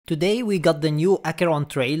Today we got the new Acheron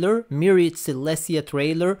trailer, Myriad Celestia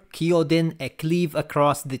trailer, Kyoden, a Cleave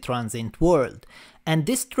across the Transient world. And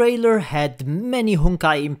this trailer had many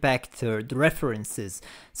Honkai Impact 3rd references.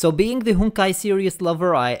 So being the Honkai series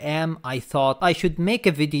lover I am, I thought I should make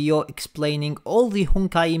a video explaining all the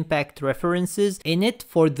Honkai Impact references in it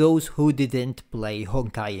for those who didn't play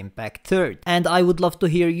Honkai Impact 3rd. And I would love to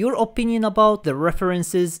hear your opinion about the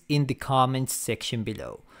references in the comments section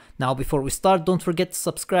below. Now before we start, don't forget to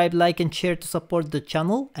subscribe, like and share to support the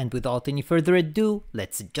channel, and without any further ado,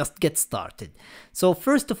 let's just get started. So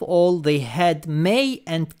first of all, they had May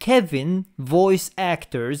and Kevin voice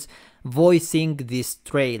actors voicing this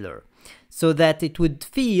trailer, so that it would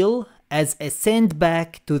feel as a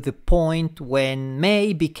sendback to the point when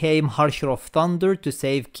May became Herrscher of Thunder to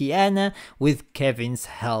save Kiana with Kevin's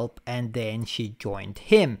help, and then she joined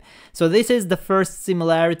him. So this is the first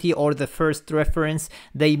similarity or the first reference.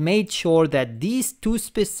 They made sure that these two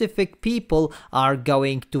specific people are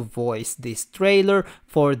going to voice this trailer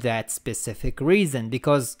for that specific reason,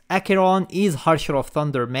 because Acheron is Herrscher of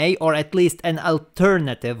Thunder May, or at least an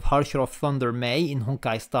alternative Herrscher of Thunder May in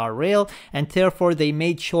Honkai Star Rail, and therefore they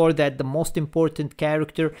made sure that the most important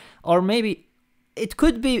character, or maybe it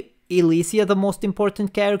could be Elysia the most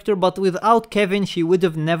important character, but without Kevin she would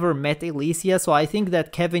have never met Elysia, so I think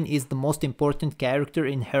that Kevin is the most important character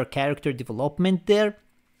in her character development there,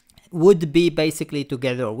 would be basically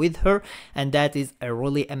together with her, and that is a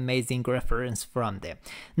really amazing reference from them.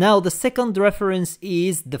 Now the second reference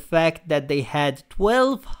is the fact that they had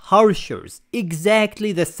 12 Herrschers,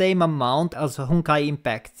 exactly the same amount as Honkai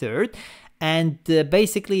Impact 3rd, and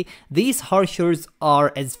basically these Herrschers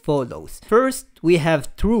are as follows. First, we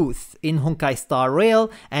have Truth in Honkai Star Rail,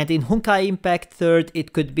 and in Honkai Impact 3rd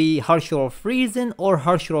it could be Herrscher of Reason or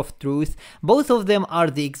Herrscher of Truth. Both of them are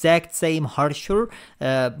the exact same Herrscher,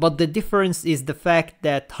 but the difference is the fact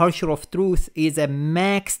that Herrscher of Truth is a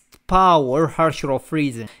maxed power Herrscher of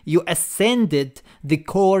Reason. You ascended the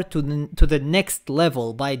core to the next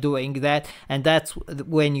level by doing that, and that's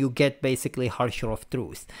when you get basically Herrscher of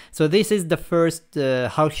Truth. So this is the first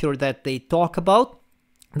Herrscher that they talk about.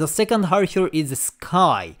 The second Herrscher is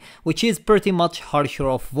Sky, which is pretty much Herrscher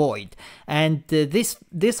of Void, and this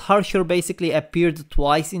Herrscher basically appeared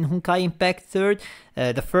twice in Honkai Impact 3rd.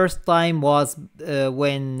 The first time was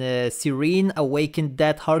when Serene awakened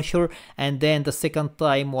that Herrscher, and then the second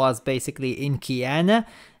time was basically in Kiana.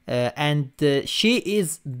 And she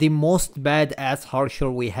is the most badass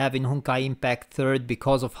Herrscher we have in Honkai Impact 3rd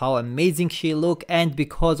because of how amazing she looked and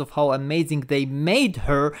because of how amazing they made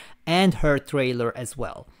her and her trailer as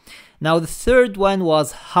well. Now the third one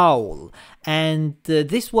was Howl, and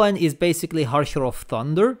this one is basically Herrscher of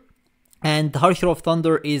Thunder, and Herrscher of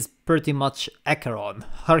Thunder is pretty much Acheron,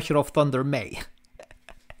 Herrscher of Thunder May.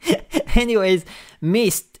 Anyways,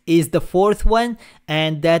 Mist is the fourth one,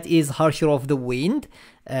 and that is Herrscher of the Wind.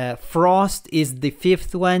 Frost is the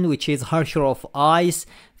fifth one, which is Herrscher of Ice.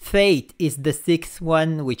 Fate is the sixth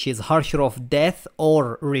one, which is Herrscher of Death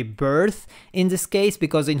or Rebirth in this case,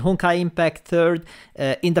 because in Honkai Impact 3rd,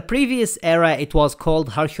 in the previous era it was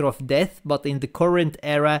called Herrscher of Death, but in the current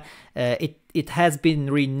era it has been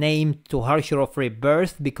renamed to Herrscher of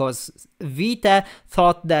Rebirth, because Vita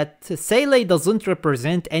thought that Seele doesn't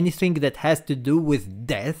represent anything that has to do with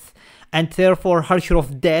death, and therefore Herrscher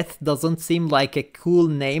of Death doesn't seem like a cool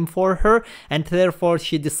name for her, and therefore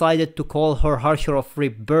she decided to call her Herrscher of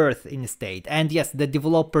Rebirth instead, and yes, the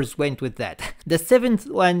developers went with that. The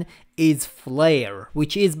seventh one is Flare,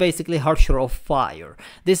 which is basically Herrscher of Fire.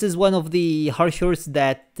 This is one of the Herrschers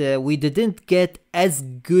that we didn't get as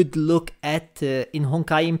good look at in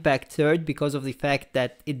Honkai Impact 3rd because of the fact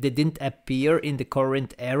that it didn't appear in the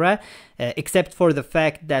current era, except for the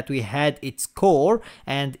fact that we had its core,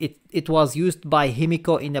 and it was used by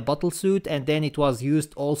Himiko in a battle suit, and then it was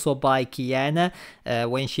used also by Kiana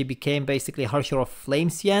when she became basically Herrscher of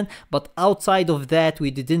Flamesian, but outside of that we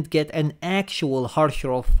didn't get an actual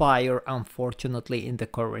Herrscher of Fire, unfortunately, in the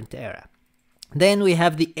current era. Then we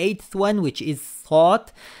have the eighth one, which is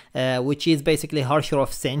Thought, which is basically Herrscher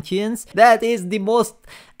of Sentience. That is the most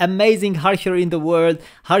amazing Herrscher in the world,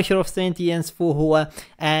 Herrscher of Sentience, Fuhua,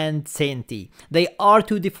 and Senti. They are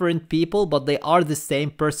two different people, but they are the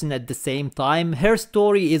same person at the same time. Her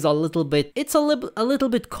story is a little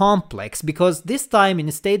bit complex, because this time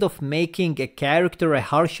instead of making a character a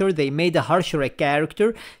Herrscher, they made a Herrscher a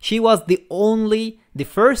character. She was the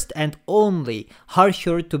first and only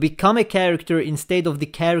Herrscher to become a character instead of the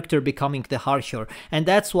character becoming the Herrscher, and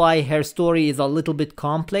that's why her story is a little bit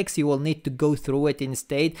complex. You will need to go through it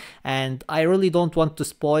instead, and I really don't want to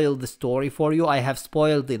spoil the story for you. I have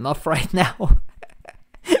spoiled enough right now.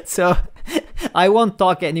 So I won't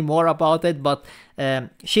talk anymore about it, but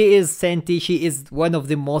she is Senti. She is one of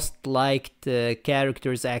the most liked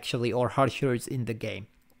characters actually, or Herrschers in the game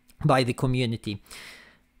by the community.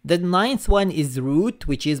 The 9th one is Root,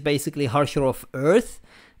 which is basically Herrscher of Earth.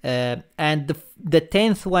 And the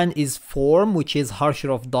 10th one is Form, which is Herrscher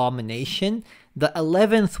of Domination. The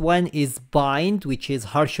 11th one is Bind, which is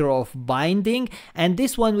Herrscher of Binding. And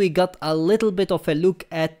this one we got a little bit of a look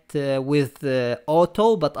at with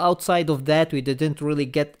Otto, but outside of that we didn't really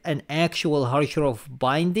get an actual Herrscher of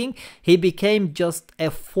Binding. He became just a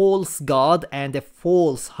false god and a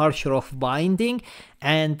false Herrscher of Binding,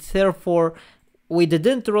 and therefore we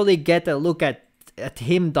didn't really get a look at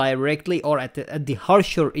him directly, or at the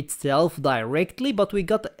Herrscher itself directly, but we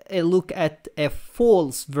got a look at a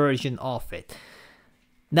false version of it.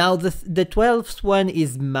 Now the 12th one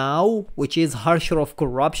is Mao, which is Herrscher of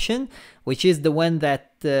Corruption, which is the one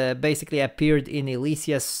that basically appeared in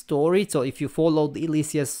Elysia's story. So if you followed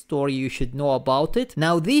Elysia's story, you should know about it.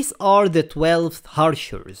 Now these are the 12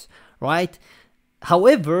 Herrschers, right?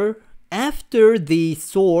 However, after the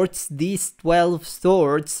swords, these 12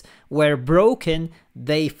 swords were broken,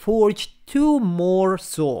 they forged 2 more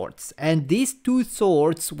swords. And these 2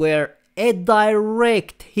 swords were a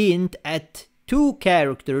direct hint at 2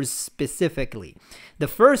 characters specifically. The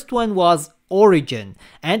first one was Origin,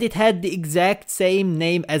 and it had the exact same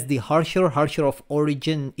name as the Herrscher of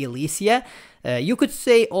Origin Elysia. You could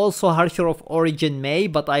say also Herrscher of Origin May,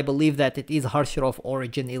 but I believe that it is Herrscher of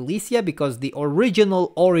Origin Elysia because the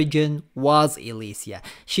original Origin was Elysia.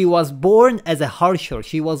 She was born as a Herrscher.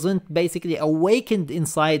 She wasn't basically awakened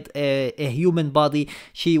inside a human body.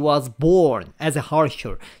 She was born as a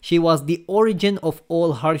Herrscher. She was the origin of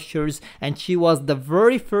all Herrschers, and she was the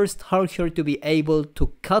very first Herrscher to be able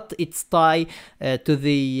to cut its tie to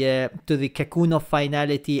the Cocoon of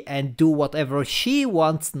Finality and do whatever she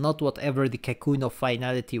wants, not whatever the Cocoon of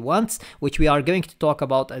Finality wants, which we are going to talk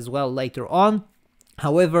about as well later on.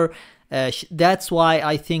 However, that's why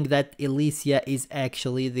I think that Elysia is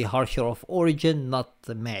actually the Herrscher of Origin, not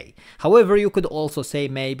May. However, you could also say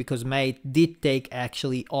May because May did take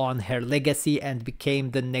actually on her legacy and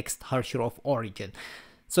became the next Herrscher of Origin.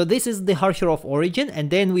 So this is the Herrscher of Origin, and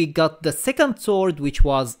then we got the second sword, which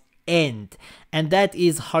was End, and that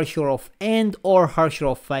is Herrscher of End or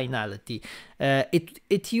Herrscher of Finality.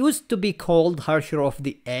 It used to be called Herrscher of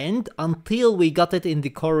the End until we got it in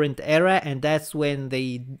the current era, and that's when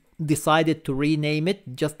they decided to rename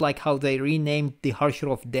it, just like how they renamed the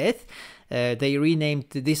Herrscher of Death. They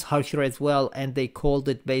renamed this Herrscher as well, and they called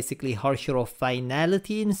it basically Herrscher of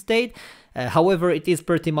Finality instead. However, it is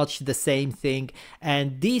pretty much the same thing,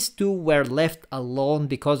 and these 2 were left alone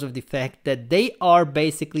because of the fact that they are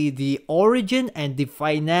basically the origin and the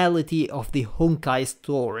finality of the Honkai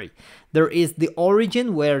story. There is the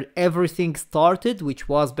origin where everything started, which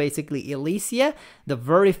was basically Elysia, the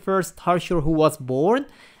very first Herrscher who was born.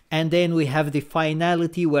 And then we have the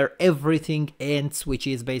finality where everything ends, which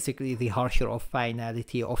is basically the Herrscher of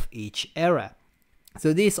Finality of each era.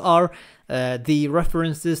 So these are the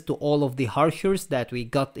references to all of the Herrschers that we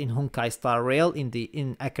got in Honkai Star Rail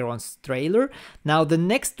in Acheron's trailer. Now the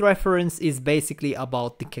next reference is basically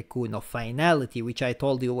about the Cocoon of Finality, which I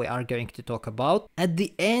told you we are going to talk about. At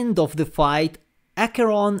the end of the fight,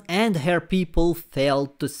 Acheron and her people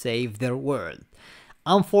failed to save their world,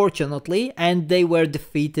 unfortunately, and they were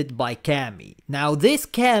defeated by Kami. Now this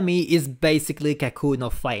Kami is basically Cocoon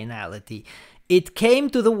of Finality. It came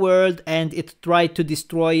to the world and it tried to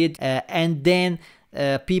destroy it, and then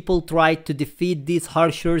people tried to defeat these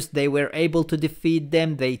Herrschers. They were able to defeat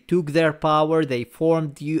them. They took their power, they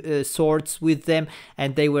formed swords with them,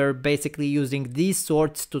 and they were basically using these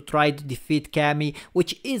swords to try to defeat Kami,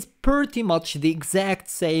 which is pretty much the exact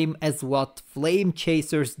same as what Flame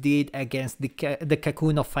Chasers did against the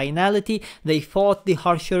Cocoon of Finality. They fought the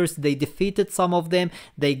Herrschers, they defeated some of them,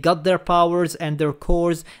 they got their powers and their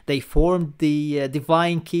cores, they formed the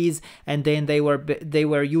Divine Keys, and then they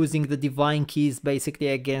were using the Divine Keys basically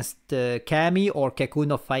against Kami or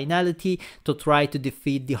Cocoon of Finality to try to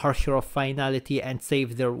defeat the Herrscher of Finality and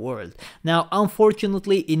save their world. Now,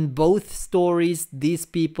 unfortunately, in both stories, these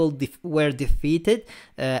people were defeated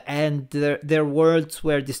and their worlds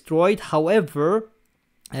were destroyed. However,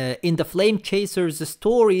 in the Flame Chasers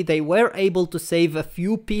story, they were able to save a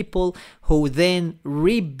few people who then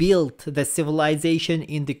rebuilt the civilization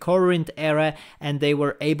in the current era, and they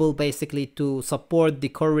were able basically to support the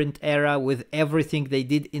current era with everything they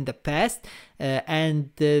did in the past.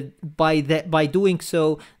 By doing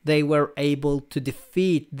so, they were able to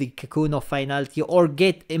defeat the Cocoon of Finality or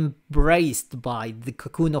get embraced by the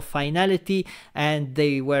Cocoon of Finality, and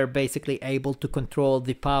they were basically able to control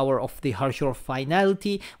the power of the Herrscher of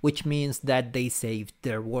Finality, which means that they saved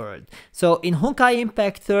their world. So in Honkai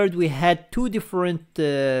Impact 3rd we had two different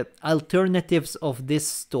alternatives of this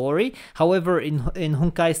story. However, in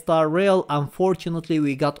Honkai Star Rail, unfortunately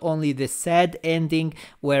we got only the sad ending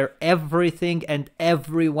where everything and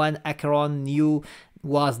everyone Acheron knew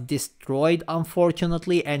was destroyed,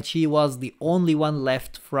 unfortunately, and she was the only one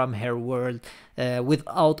left from her world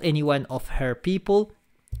without anyone of her people.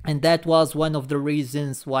 And that was one of the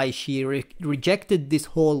reasons why she rejected this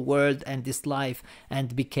whole world and this life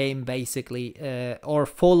and became basically or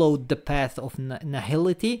followed the path of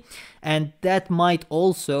nihility. And that might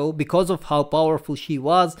also, because of how powerful she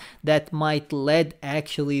was, that might lead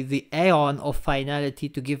actually the Aeon of Finality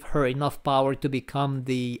to give her enough power to become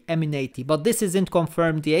the Eminati. But this isn't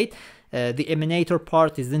confirmed yet. The Emanator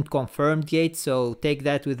part isn't confirmed yet, so take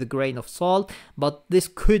that with a grain of salt, but this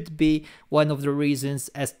could be one of the reasons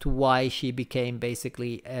as to why she became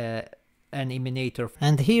basically an Emanator.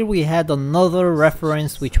 And here we had another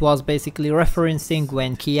reference, which was basically referencing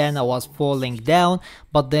when Kiana was falling down,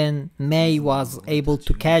 but then May was able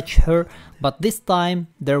to catch her, but this time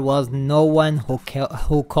there was no one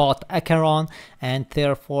who caught Acheron, and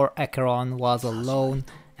therefore Acheron was alone.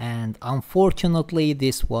 And unfortunately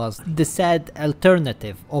this was the sad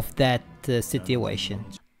alternative of that situation.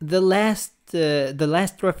 The last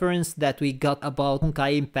reference that we got about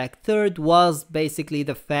Honkai Impact 3rd was basically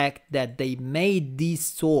the fact that they made these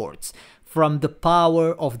swords from the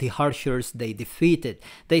power of the Herrschers they defeated.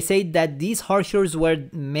 They said that these Herrschers were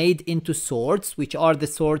made into swords, which are the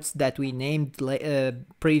swords that we named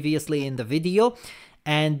previously in the video.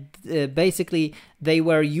 And basically they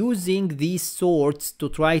were using these swords to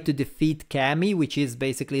try to defeat Kami, which is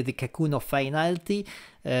basically the Cocoon of Finality,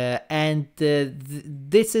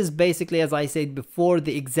 this is basically, as I said before,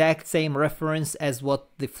 the exact same reference as what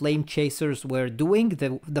the Flame Chasers were doing.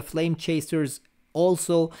 The Flame Chasers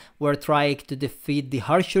also were trying to defeat the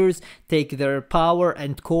Herrschers, take their power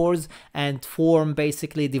and cores and form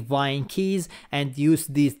basically divine keys and use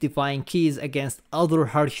these divine keys against other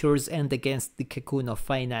Herrschers and against the Cocoon of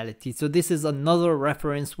Finality. So this is another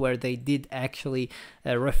reference where they did actually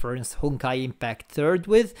reference Honkai Impact 3rd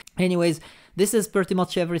with. Anyways, this is pretty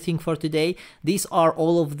much everything for today. These are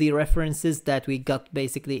all of the references that we got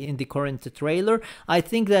basically in the current trailer. I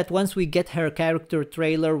think that once we get her character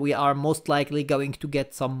trailer, we are most likely going to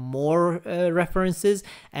get some more references,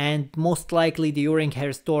 and most likely during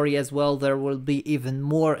her story as well there will be even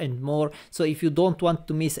more and more. So if you don't want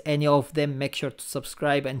to miss any of them, make sure to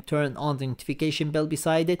subscribe and turn on the notification bell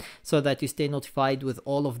beside it so that you stay notified with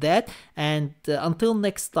all of that. And until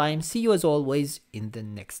next time, see you as always in the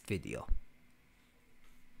next video.「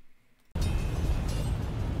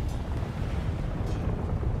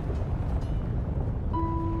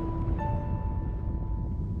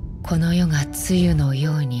この世が露雨の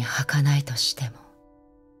ように儚いとしても、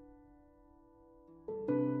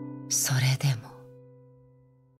それでも